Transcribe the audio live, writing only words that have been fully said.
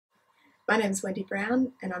My name is Wendy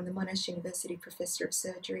Brown and I'm the Monash University Professor of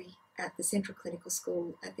Surgery at the Central Clinical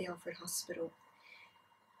School at the Alfred Hospital.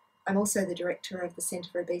 I'm also the Director of the Centre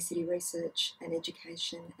for Obesity Research and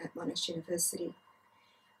Education at Monash University.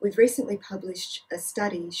 We've recently published a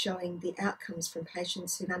study showing the outcomes from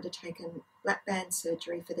patients who've undertaken lap band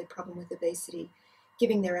surgery for their problem with obesity,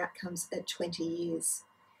 giving their outcomes at 20 years.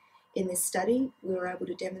 In this study, we were able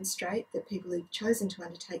to demonstrate that people who've chosen to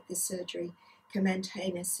undertake this surgery can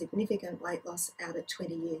maintain a significant weight loss out at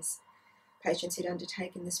 20 years. Patients who'd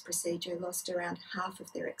undertaken this procedure lost around half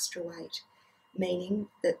of their extra weight, meaning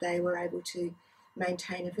that they were able to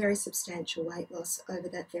maintain a very substantial weight loss over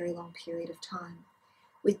that very long period of time.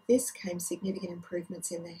 With this came significant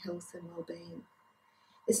improvements in their health and well-being.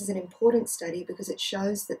 This is an important study because it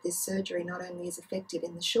shows that this surgery not only is effective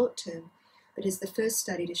in the short term, but is the first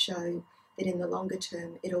study to show that in the longer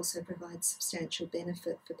term it also provides substantial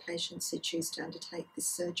benefit for patients who choose to undertake this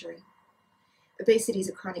surgery. Obesity is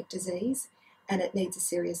a chronic disease and it needs a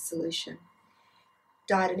serious solution.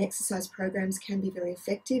 Diet and exercise programs can be very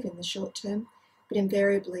effective in the short term, but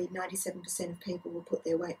invariably 97% of people will put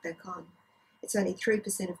their weight back on. It's only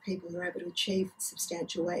 3% of people who are able to achieve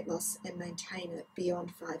substantial weight loss and maintain it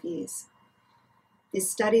beyond 5 years. This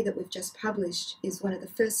study that we've just published is one of the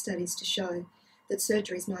first studies to show that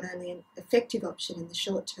surgery is not only an effective option in the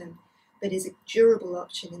short term, but is a durable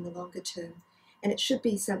option in the longer term. And it should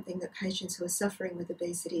be something that patients who are suffering with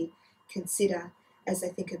obesity consider as they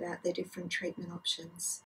think about their different treatment options.